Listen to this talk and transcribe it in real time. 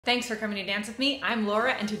Thanks for coming to dance with me. I'm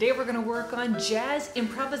Laura, and today we're going to work on jazz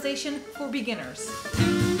improvisation for beginners.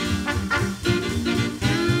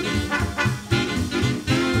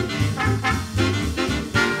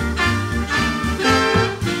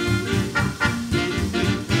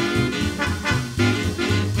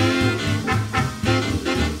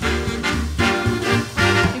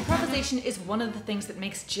 Is one of the things that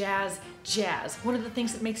makes jazz jazz, one of the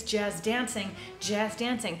things that makes jazz dancing,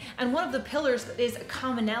 and one of the pillars that is a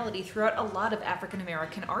commonality throughout a lot of African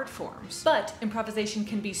American art forms. But improvisation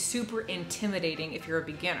can be super intimidating if you're a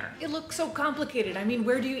beginner. It looks so complicated. I mean,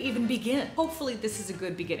 where do you even begin? Hopefully this is a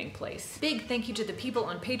good beginning place. Big thank you to the people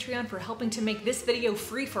on Patreon for helping to make this video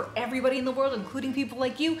free for everybody in the world, including people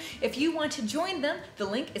like you. If you want to join them, the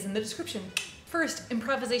link is in the description. First,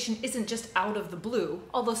 improvisation isn't just out of the blue,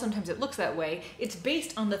 although sometimes it looks that way. It's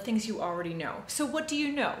based on the things you already know. So what do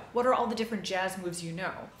you know? What are all the different jazz moves you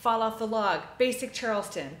know? Fall off the log, basic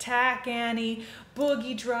Charleston, tack Annie,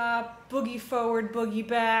 boogie drop, boogie forward, boogie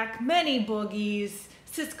back, many boogies,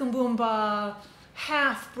 siskamboomba,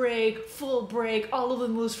 half break, full break, all of the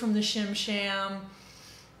moves from the shim sham,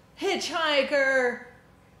 hitchhiker.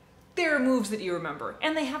 There are moves that you remember,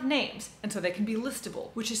 and they have names, and so they can be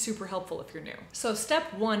listable, which is super helpful if you're new. So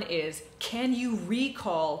step one is, can you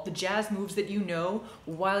recall the jazz moves that you know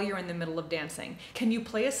while you're in the middle of dancing? Can you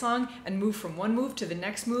play a song and move from one move to the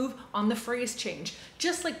next move on the phrase change,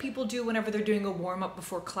 just like people do whenever they're doing a warm-up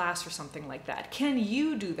before class or something like that? Can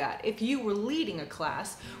you do that? If you were leading a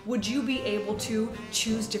class, would you be able to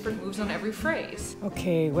choose different moves on every phrase?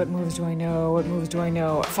 Okay, what moves do I know? What moves do I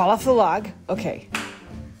know? Fall off the log. Okay.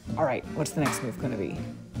 All right, what's the next move gonna be?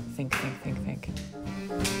 Think.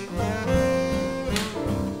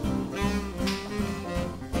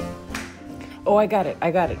 Oh, I got it.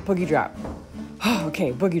 Boogie drop. Oh,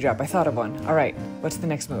 okay, boogie drop. I thought of one. All right, what's the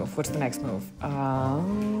next move? What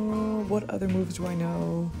other moves do I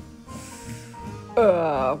know?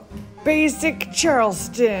 Basic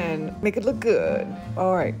Charleston. Make it look good.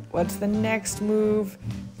 All right, what's the next move?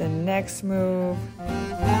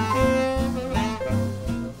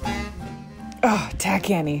 Oh,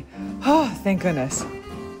 tack Annie. Oh, thank goodness.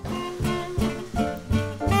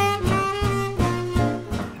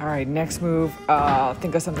 All right, next move.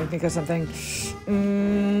 Think of something.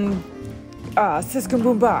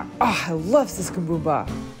 Siskamboomba. Oh, I love Siskamboomba.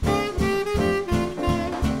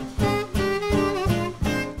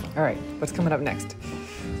 All right, what's coming up next?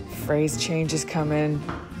 Phrase change is coming.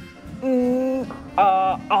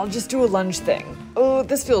 I'll just do a lunge thing. Oh,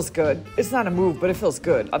 this feels good. It's not a move, but it feels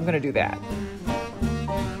good. I'm gonna do that.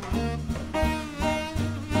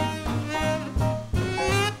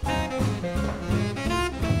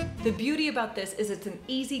 The beauty about this is it's an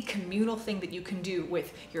easy communal thing that you can do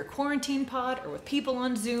with your quarantine pod or with people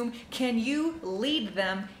on Zoom. Can you lead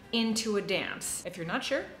them into a dance? If you're not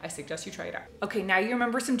sure, I suggest you try it out. Okay, now you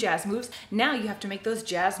remember some jazz moves. Now you have to make those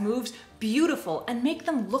jazz moves beautiful and make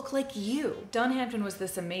them look like you. Dawn Hampton was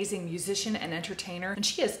this amazing musician and entertainer, and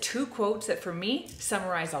she has two quotes that for me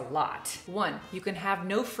summarize a lot. One, you can have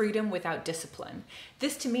no freedom without discipline.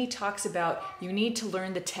 This to me talks about you need to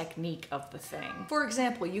learn the technique of the thing. For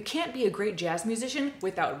example, you can't be a great jazz musician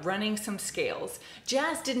without running some scales.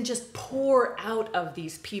 Jazz didn't just pour out of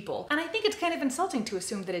these people, and I think it's kind of insulting to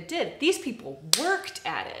assume that it did. These people worked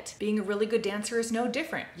at it. Being a really good dancer is no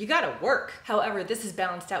different. You gotta work. However, this is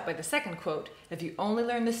balanced out by the second quote. If you only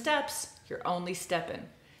learn the steps, you're only stepping.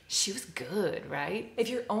 She was good, right? If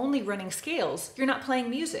you're only running scales, you're not playing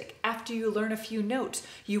music. After you learn a few notes,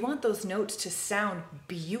 you want those notes to sound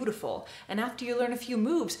beautiful. And after you learn a few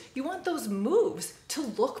moves, you want those moves to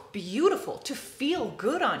look beautiful, to feel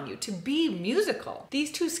good on you, to be musical.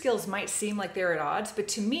 These two skills might seem like they're at odds, but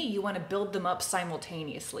to me, you want to build them up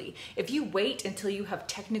simultaneously. If you wait until you have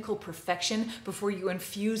technical perfection before you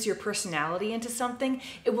infuse your personality into something,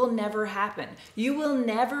 it will never happen. You will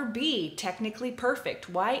never be technically perfect.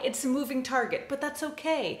 Why? It's a moving target, but that's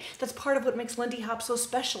okay. That's part of what makes Lindy Hop so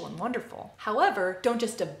special and wonderful. However, don't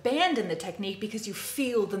just abandon the technique because you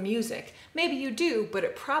feel the music. Maybe you do, but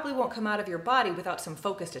it probably won't come out of your body without some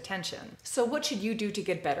focused attention. So what should you do to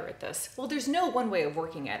get better at this? Well, there's no one way of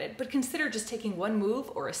working at it, but consider just taking one move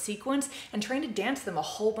or a sequence and trying to dance them a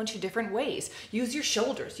whole bunch of different ways. Use your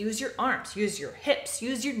shoulders, use your arms, use your hips,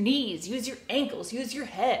 use your knees, use your ankles, use your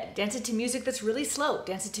head. Dance it to music that's really slow.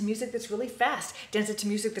 Dance it to music that's really fast. Dance it to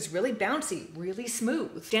music that's really bouncy, really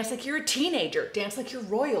smooth. Dance like you're a teenager. Dance like you're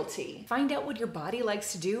royalty. Find out what your body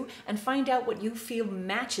likes to do and find out what you feel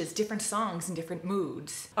matches different songs and different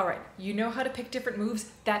moods. All right, you know how to pick different moves.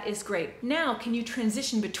 That is great. Now, can you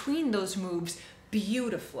transition between those moves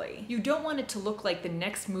beautifully. You don't want it to look like the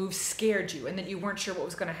next move scared you and that you weren't sure what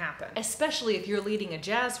was going to happen. Especially if you're leading a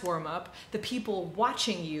jazz warm-up, the people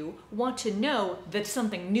watching you want to know that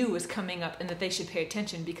something new is coming up and that they should pay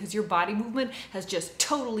attention because your body movement has just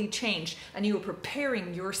totally changed and you are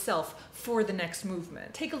preparing yourself for the next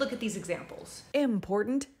movement. Take a look at these examples.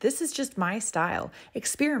 Important, this is just my style.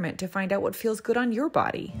 Experiment to find out what feels good on your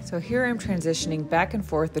body. So here I'm transitioning back and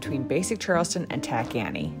forth between basic Charleston and tack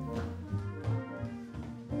Annie.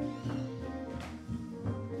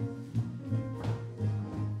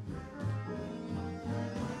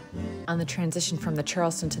 On the transition from the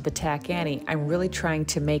Charleston to the tack Annie, I'm really trying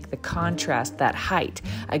to make the contrast, that height.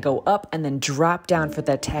 I go up and then drop down for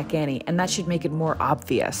that tack Annie, and that should make it more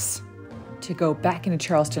obvious. To go back into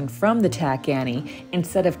Charleston from the tack Annie,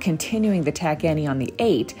 instead of continuing the tack Annie on the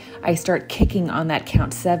 8, I start kicking on that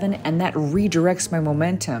count 7, and that redirects my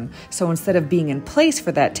momentum. So instead of being in place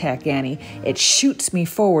for that tack Annie, it shoots me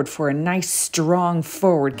forward for a nice strong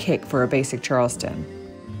forward kick for a basic Charleston.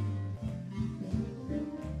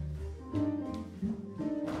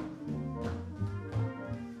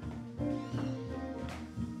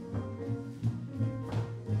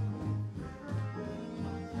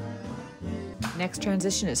 Next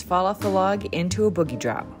transition is fall off the log into a boogie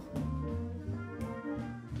drop.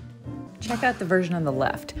 Check out the version on the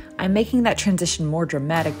left. I'm making that transition more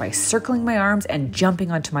dramatic by circling my arms and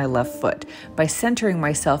jumping onto my left foot. By centering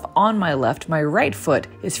myself on my left, my right foot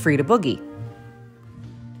is free to boogie.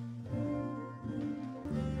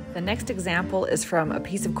 The next example is from a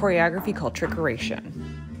piece of choreography called Trickeration.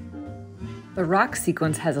 The rock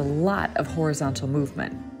sequence has a lot of horizontal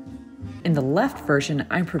movement. In the left version,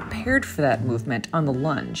 I'm prepared for that movement on the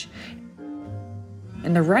lunge.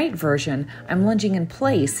 In the right version, I'm lunging in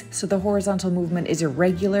place, so the horizontal movement is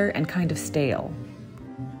irregular and kind of stale.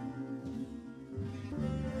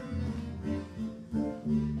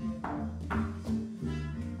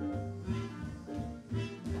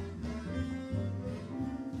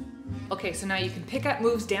 Okay, so now you can pick up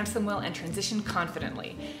moves, dance them well, and transition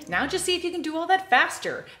confidently. Now just see if you can do all that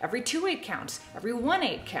faster. Every 2/8 counts, every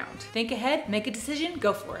 1/8 count. Think ahead, make a decision,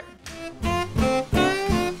 go for it.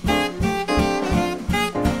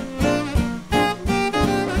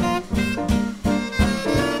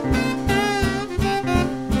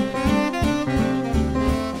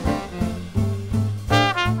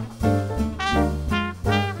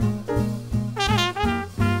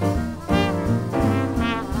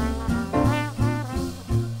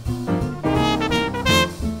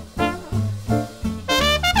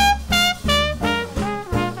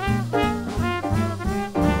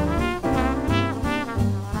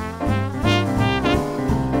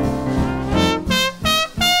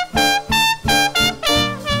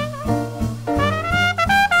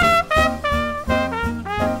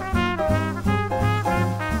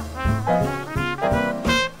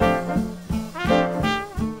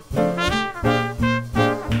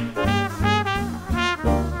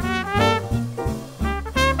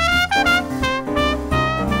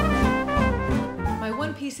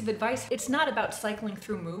 Of advice, it's not about cycling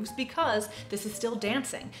through moves because this is still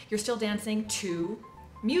dancing. You're still dancing to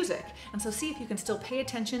music. And so see if you can still pay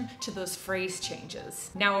attention to those phrase changes.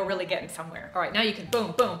 Now we're really getting somewhere. All right, now you can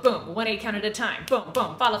boom, boom, boom, 1/8 count at a time. Boom,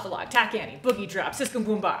 boom, fall off the log, tack Annie, boogie drop, siskum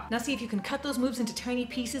boom bop. Now see if you can cut those moves into tiny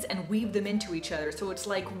pieces and weave them into each other so it's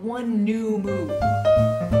like one new move.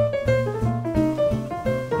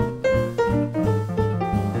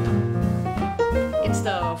 It's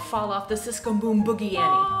the fall off the siskum boom boogie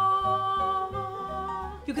Annie.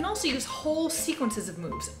 You can also use whole sequences of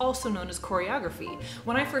moves, also known as choreography.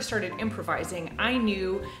 When I first started improvising, I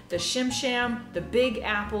knew the shim sham, the big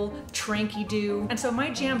apple, tranky do, and so my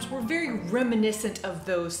jams were very reminiscent of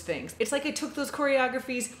those things. It's like I took those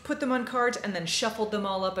choreographies, put them on cards, and then shuffled them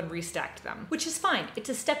all up and restacked them, which is fine. It's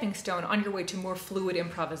a stepping stone on your way to more fluid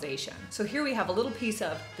improvisation. So here we have a little piece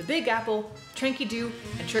of the big apple, tranky do,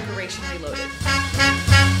 and Trickeration reloaded.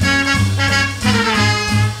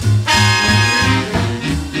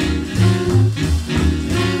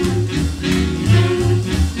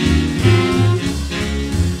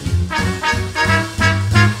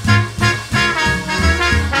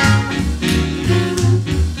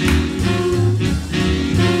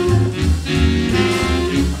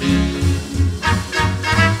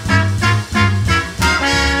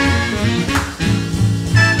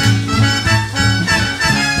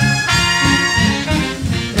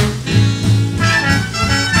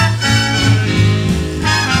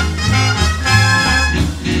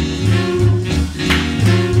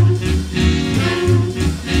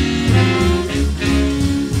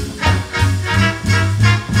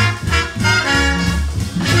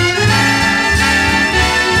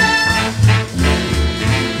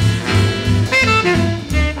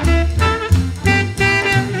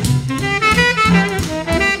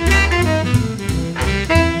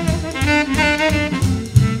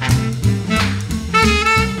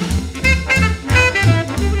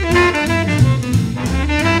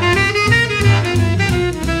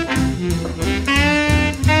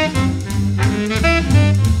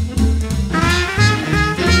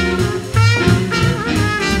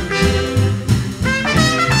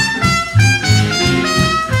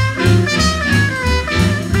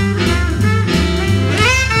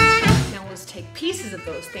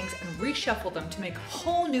 reshuffle them to make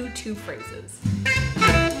whole new two phrases.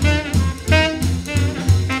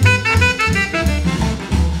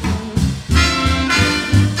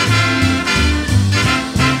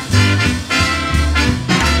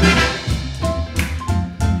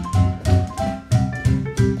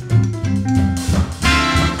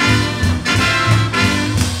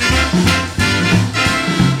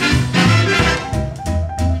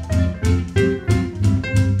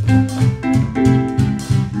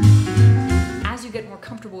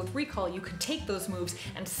 You can take those moves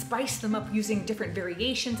and spice them up using different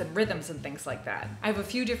variations and rhythms and things like that. I have a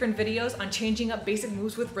few different videos on changing up basic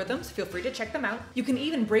moves with rhythms. Feel free to check them out. You can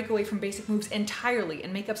even break away from basic moves entirely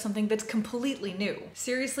and make up something that's completely new.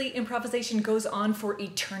 Seriously, improvisation goes on for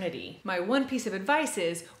eternity. My one piece of advice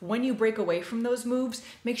is, when you break away from those moves,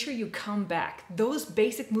 make sure you come back. Those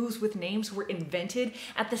basic moves with names were invented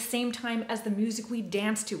at the same time as the music we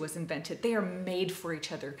dance to was invented. They are made for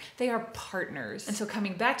each other. They are partners. And so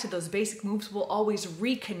coming back to those basic moves will always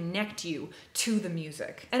reconnect you to the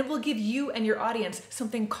music. And it will give you and your audience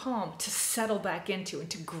something calm to settle back into and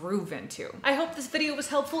to groove into. I hope this video was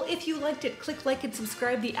helpful. If you liked it, click like and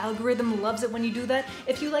subscribe. The algorithm loves it when you do that.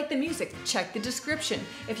 If you like the music, check the description.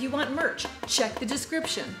 If you want merch, check the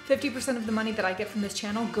description. 50% of the money that I get from this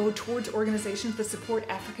channel go towards organizations that support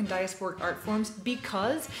African diasporic art forms,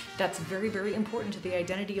 because that's very, very important to the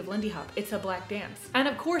identity of Lindy Hop. It's a Black dance. And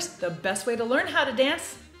of course, the best way to learn how to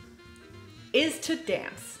dance is to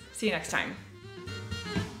dance. See you next time.